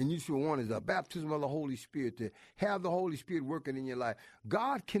want and you should want is the baptism of the Holy Spirit, to have the Holy Spirit working in your life.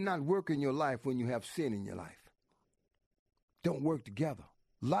 God cannot work in your life when you have sin in your life. Don't work together.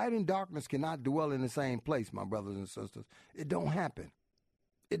 Light and darkness cannot dwell in the same place, my brothers and sisters. It don't happen.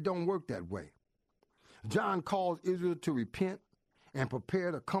 It don't work that way. John calls Israel to repent and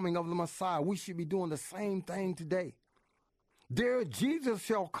prepare the coming of the Messiah. We should be doing the same thing today. There, Jesus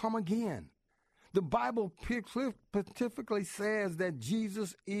shall come again. The Bible specifically says that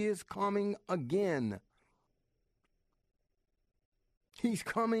Jesus is coming again. He's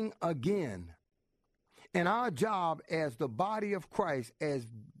coming again. And our job as the body of Christ, as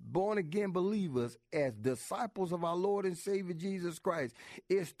born-again believers, as disciples of our Lord and Savior Jesus Christ,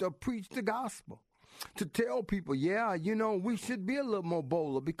 is to preach the gospel. To tell people, we should be a little more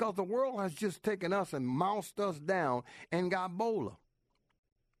bolder, because the world has just taken us and moused us down and got bolder.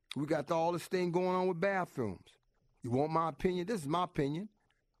 We got all this thing going on with bathrooms. You want my opinion? This is my opinion.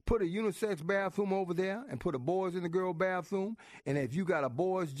 Put a unisex bathroom over there and put a boys and a girl bathroom. And if you got a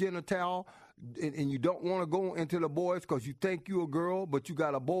boy's genital and you don't want to go into the boys because you think you're a girl, but you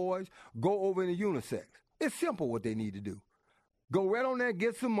got a boys, go over in the unisex. It's simple what they need to do. Go right on there,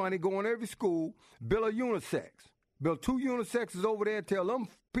 get some money, go in every school, build a unisex. Build 2 unisexes over there, tell them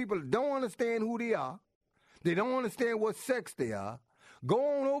people that don't understand who they are, they don't understand what sex they are,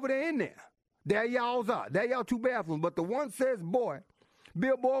 go on over there in there. There y'all's are. There y'all 2 bathrooms. But the one says boy, be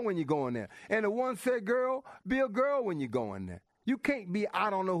a boy when you go in there. And the one says girl, be a girl when you go in there. You can't be, I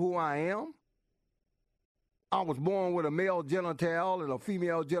don't know who I am. I was born with a male genital and a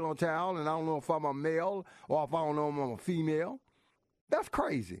female genital, and I don't know if I'm a male or if I don't know if I'm a female. That's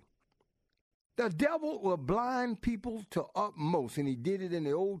crazy. The devil will blind people to utmost, and he did it in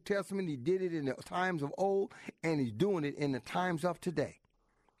the Old Testament, he did it in the times of old, and he's doing it in the times of today.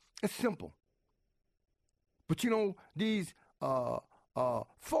 It's simple. But, you know, these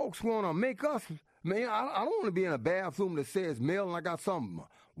folks want to make us, man, I don't want to be in a bathroom that says male and I got some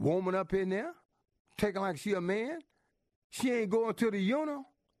woman up in there, taking like she a man. She ain't going to the urinal.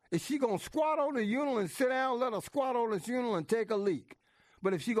 Is she going to squat on the urinal and sit down, let her squat on the urinal and take a leak?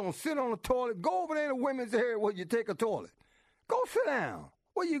 But if she going to sit on the toilet, go over there in the women's area where you take a toilet. Go sit down.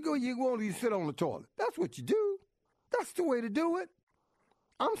 Where you go, you want to sit on the toilet. That's what you do. That's the way to do it.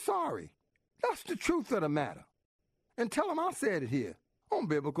 I'm sorry. That's the truth of the matter. And tell them I said it here on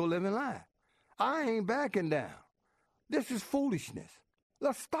Biblical Living Live. I ain't backing down. This is foolishness.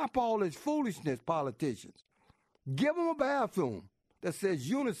 Let's stop all this foolishness, politicians. Give them a bathroom that says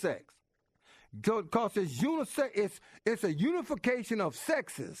unisex. Because it's unisex, it's a unification of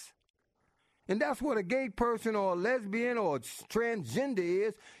sexes. And that's what a gay person or a lesbian or a transgender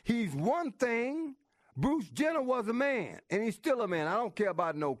is. He's one thing. Bruce Jenner was a man, and he's still a man. I don't care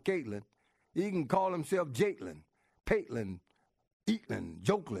about no Caitlyn. He can call himself Jaitlyn, Paitlyn, Eatlyn,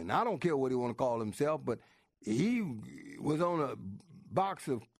 Jokelyn. I don't care what he want to call himself, but he was on a box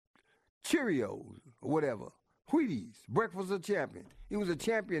of Cheerios or whatever. Wheaties, breakfast of champion. He was a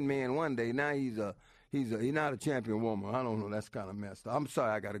champion man one day. Now he's not a champion woman. I don't know. That's kind of messed up. I'm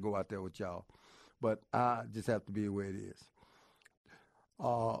sorry I got to go out there with y'all, but I just have to be the way it is.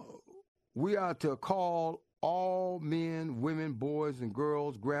 We are to call all men, women, boys, and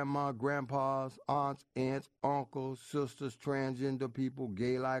girls, grandma, grandpas, aunts, aunts, uncles, sisters, transgender people,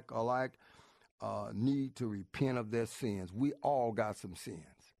 gay-like, alike, need to repent of their sins. We all got some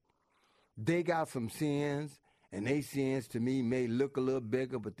sins. They got some sins, and they sins to me may look a little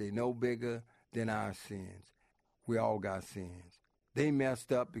bigger, but they no bigger than our sins. We all got sins. They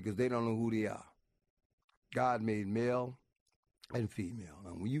messed up because they don't know who they are. God made male and female.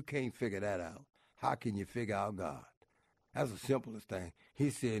 And when you can't figure that out, how can you figure out God? That's the simplest thing. He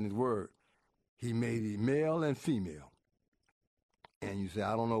said in his word, he made it male and female. And you say,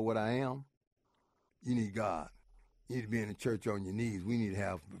 I don't know what I am. You need God. You need to be in the church on your knees. We need to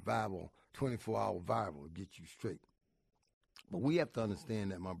have revival, 24-hour revival to get you straight. But we have to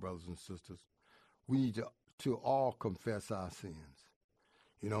understand that, my brothers and sisters, we need to all confess our sins.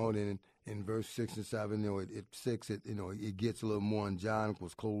 You know, then in verse 6 and 7, you know, it gets a little more. And John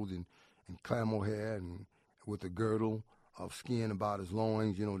was clothed in camel hair and with a girdle of skin about his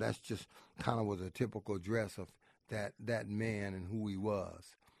loins. You know, that's just kind of was a typical dress of that man and who he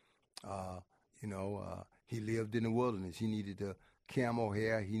was. He lived in the wilderness. He needed the camel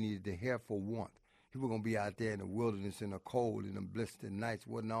hair. He needed the hair for warmth. He was going to be out there in the wilderness in the cold and the blistering nights.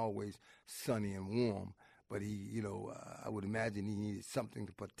 Wasn't always sunny and warm. But he, I would imagine he needed something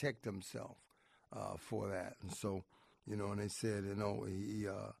to protect himself for that. And so, and they said,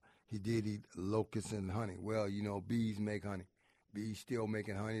 he did eat locusts and honey. Well, bees make honey. Bees still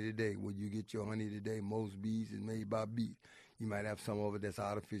making honey today. When you get your honey today, most bees is made by bees. You might have some of it that's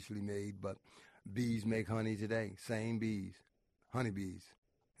artificially made, but bees make honey today. Same bees, honeybees.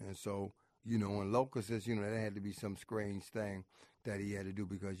 And so, and locusts, there had to be some strange thing that he had to do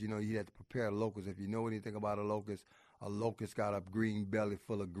because, he had to prepare a locust. If you know anything about a locust got a green belly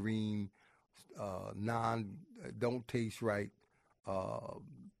full of green, don't taste right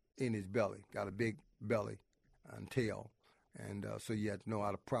in his belly. Got a big belly and tail. And so you had to know how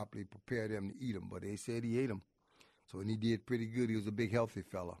to properly prepare them to eat them. But they said he ate them. So, and he did pretty good. He was a big, healthy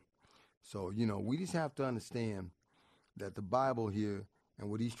fella. So, we just have to understand that the Bible here and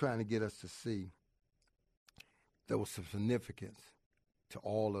what he's trying to get us to see, there was some significance to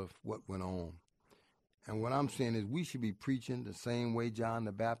all of what went on. And what I'm saying is we should be preaching the same way John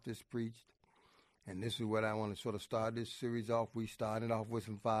the Baptist preached. And this is what I want to sort of start this series off. We started off with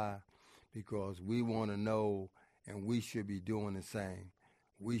some fire because we want to know and we should be doing the same.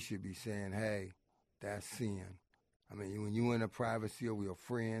 We should be saying, hey, that's sin. I mean, when you're in the privacy of your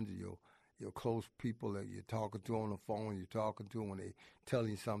friends or your close people that you're talking to on the phone, you're talking to when they tell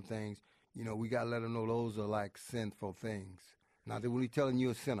you some things, we got to let them know those are like sinful things. Not that when he's telling you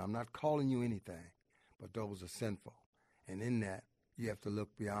a sinner, I'm not calling you anything, but those are sinful. And in that, you have to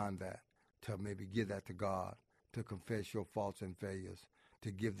look beyond that to maybe give that to God, to confess your faults and failures,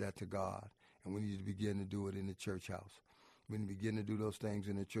 to give that to God. And we need to begin to do it in the church house. We need to begin to do those things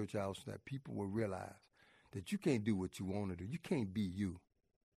in the church house so that people will realize that you can't do what you want to do. You can't be you.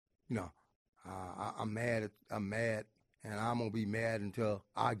 I'm mad, and I'm going to be mad until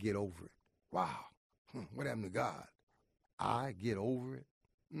I get over it. Wow. What happened to God? I get over it?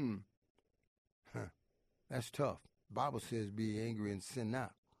 That's tough. The Bible says be angry and sin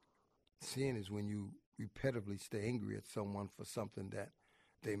not. Sin is when you repetitively stay angry at someone for something that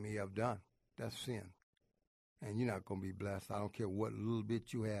they may have done. That's sin. And you're not going to be blessed. I don't care what little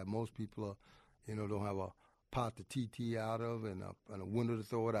bit you have. Most people don't have a pot to TT out of and a window to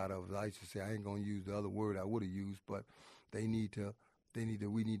throw it out of. I used to say, I ain't going to use the other word I would have used, but we need to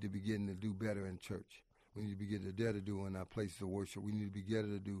begin to do better in church. We need to begin to dare to do in our places of worship. We need to begin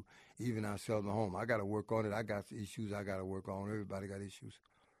to do even ourselves at home. I got to work on it. I got issues I got to work on. Everybody got issues.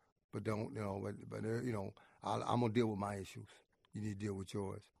 But I'm going to deal with my issues. You need to deal with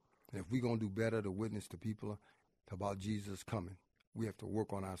yours. And if we're going to do better to witness to people about Jesus coming, we have to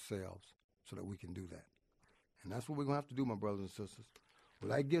work on ourselves so that we can do that. And that's what we're going to have to do, my brothers and sisters.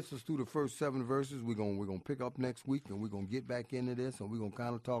 Well, that gets us through the first 7 verses. We're going to pick up next week, and we're going to get back into this, and we're going to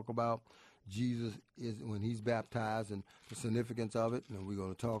kind of talk about Jesus is when he's baptized and the significance of it. And we're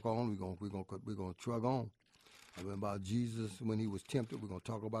going to talk on. We're going to trug on. About Jesus when he was tempted. We're going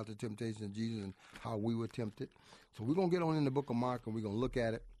to talk about the temptation of Jesus and how we were tempted. So we're going to get on in the book of Mark, and we're going to look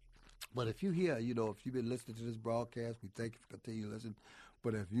at it. But if you hear, if you've been listening to this broadcast, we thank you for continuing to listen.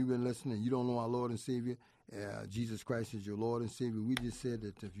 But if you've been listening and you don't know our Lord and Savior, Jesus Christ is your Lord and Savior, we just said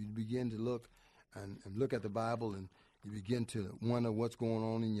that if you begin to look and look at the Bible and you begin to wonder what's going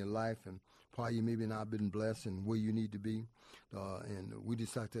on in your life and why you maybe not been blessed and where you need to be, and we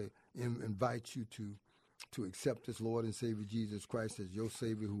just like to invite you to accept this Lord and Savior Jesus Christ as your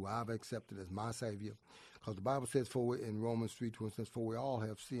Savior, who I've accepted as my Savior. Because the Bible says in Romans 3:20 says, for we all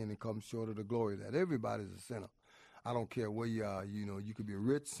have sinned and come short of the glory, that everybody's a sinner. I don't care where you are. You could be a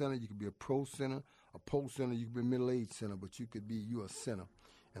rich sinner, you could be a pro sinner, a post sinner, you could be a middle-aged sinner, but you're a sinner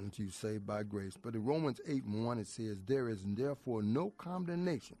and you're saved by grace. But in Romans 8:1 it says, there is therefore no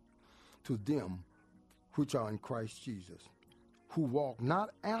condemnation to them which are in Christ Jesus, who walk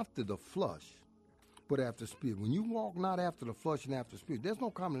not after the flesh, but after spirit. When you walk not after the flesh and after spirit, there's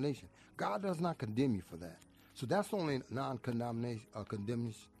no condemnation. God does not condemn you for that. So that's only non-condemnation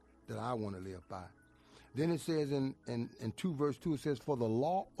condemnation that I want to live by. Then it says in 2 verse 2, it says, for the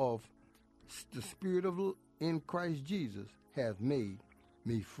law of the spirit in Christ Jesus has made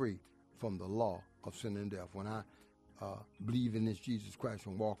me free from the law of sin and death. When I believe in this Jesus Christ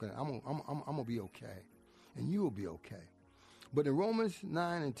and walk in it, I'm going to be okay. And you will be okay. But in Romans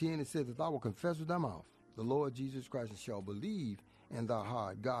 9:10, it says, if thou wilt confess with thy mouth the Lord Jesus Christ and shall believe in thy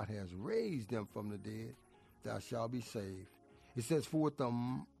heart God has raised them from the dead, thou shalt be saved. It says, for with the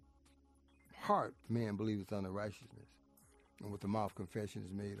heart man believeth unto righteousness, and with the mouth confession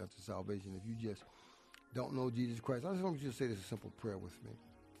is made unto salvation. If you just don't know Jesus Christ, I just want you to say this simple prayer with me.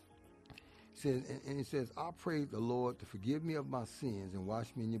 It says, I pray the Lord to forgive me of my sins and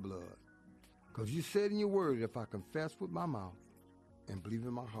wash me in your blood. Because you said in your word, if I confess with my mouth and believe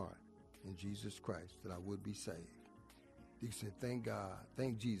in my heart in Jesus Christ, that I would be saved. You can say, thank God,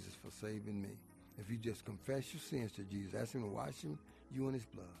 thank Jesus for saving me. If you just confess your sins to Jesus, ask him to wash you in his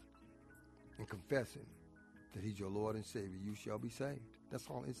blood, and confess him that he's your Lord and Savior, you shall be saved. That's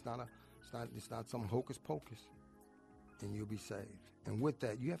all. It's not some hocus pocus, and you'll be saved. And with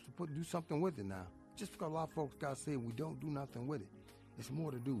that, you have to do something with it now. Just because a lot of folks got saved, we don't do nothing with it. It's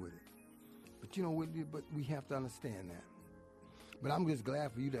more to do with it. But we have to understand that. But I'm just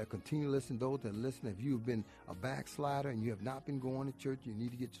glad for you to continue to listen. Those that listen, if you've been a backslider and you have not been going to church, you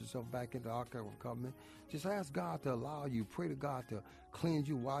need to get yourself back into the Ark of Covenant. Just ask God to allow you, pray to God to cleanse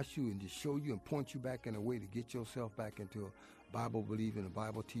you, wash you, and just show you and point you back in a way to get yourself back into a Bible-believing, a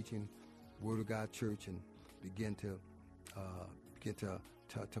Bible-teaching, Word of God church, and begin to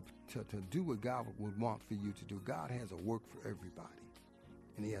do what God would want for you to do. God has a work for everybody,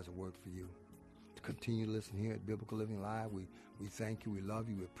 and he has a work for you. Continue to listen here at Biblical Living Live. We thank you. We love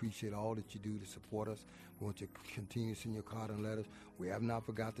you. We appreciate all that you do to support us. We want you to continue to send your card and letters. We have not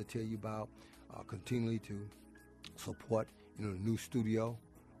forgot to tell you about continually to support the new studio.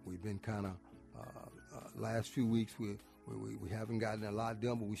 We've been kind of last few weeks we haven't gotten a lot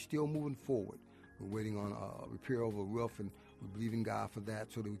done, but we're still moving forward. We're waiting on a repair of a roof, and we believe in God for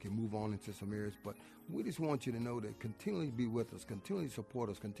that so that we can move on into some areas. But we just want you to know that continually be with us, continually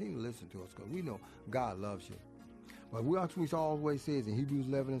support us, continue to listen to us, because we know God loves you. But we always says in Hebrews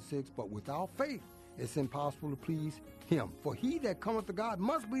 11:6, but without faith it's impossible to please him. For he that cometh to God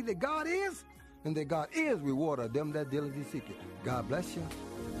must believe that God is, and that God is rewarder of them that diligently seek it. God bless you.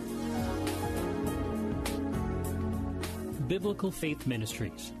 Biblical Faith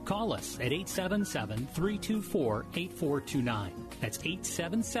Ministries. Call us at 877-324-8429. That's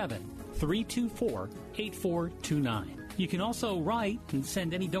 877-324-8429. You can also write and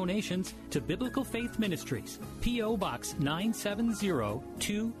send any donations to Biblical Faith Ministries, P.O. Box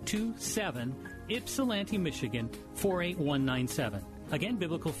 970227, Ypsilanti, Michigan 48197. Again,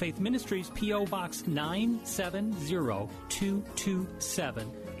 Biblical Faith Ministries, P.O. Box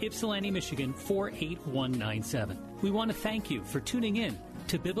 970227, Ypsilanti, Michigan 48197. We want to thank you for tuning in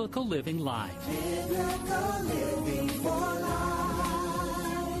to Biblical Living Live. Biblical Living for Life.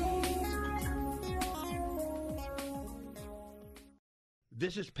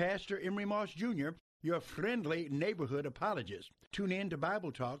 This is Pastor Emery Moss Jr., your friendly neighborhood apologist. Tune in to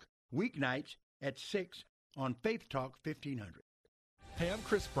Bible Talk weeknights at 6 on Faith Talk 1500. Hey, I'm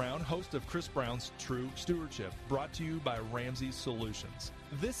Chris Brown, host of Chris Brown's True Stewardship, brought to you by Ramsey Solutions.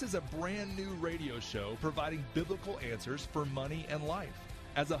 This is a brand new radio show providing biblical answers for money and life.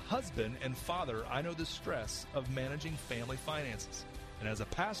 As a husband and father, I know the stress of managing family finances. And as a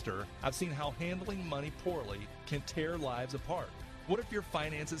pastor, I've seen how handling money poorly can tear lives apart. What if your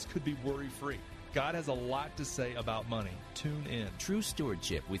finances could be worry-free? God has a lot to say about money. Tune in. True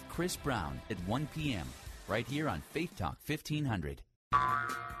Stewardship with Chris Brown at 1 p.m. right here on Faith Talk 1500.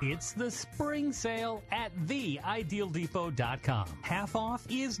 It's the spring sale at theidealdepot.com. Half off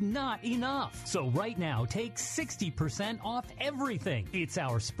is not enough. So right now, take 60% off everything. It's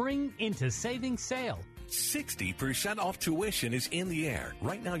our spring into savings sale. 60% off tuition is in the air.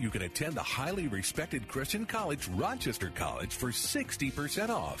 Right now you can attend the highly respected Christian college, Rochester College, for 60%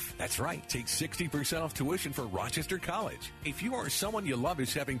 off. That's right, take 60% off tuition for Rochester College. If you or someone you love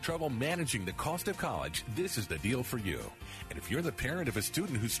is having trouble managing the cost of college, this is the deal for you. And if you're the parent of a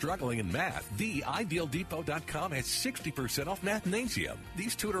student who's struggling in math, theidealdepot.com has 60% off Mathnasium.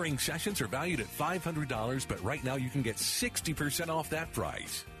 These tutoring sessions are valued at $500, but right now you can get 60% off that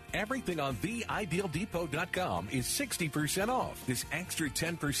price. Everything on theidealdepot.com is 60% off. This extra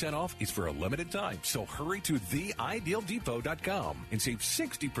 10% off is for a limited time, so hurry to theidealdepot.com and save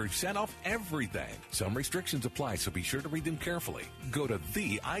 60% off everything. Some restrictions apply, so be sure to read them carefully. Go to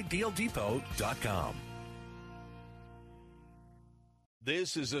theidealdepot.com.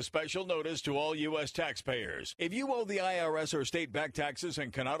 This is a special notice to all U.S. taxpayers. If you owe the IRS or state back taxes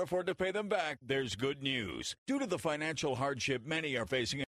and cannot afford to pay them back, there's good news. Due to the financial hardship many are facing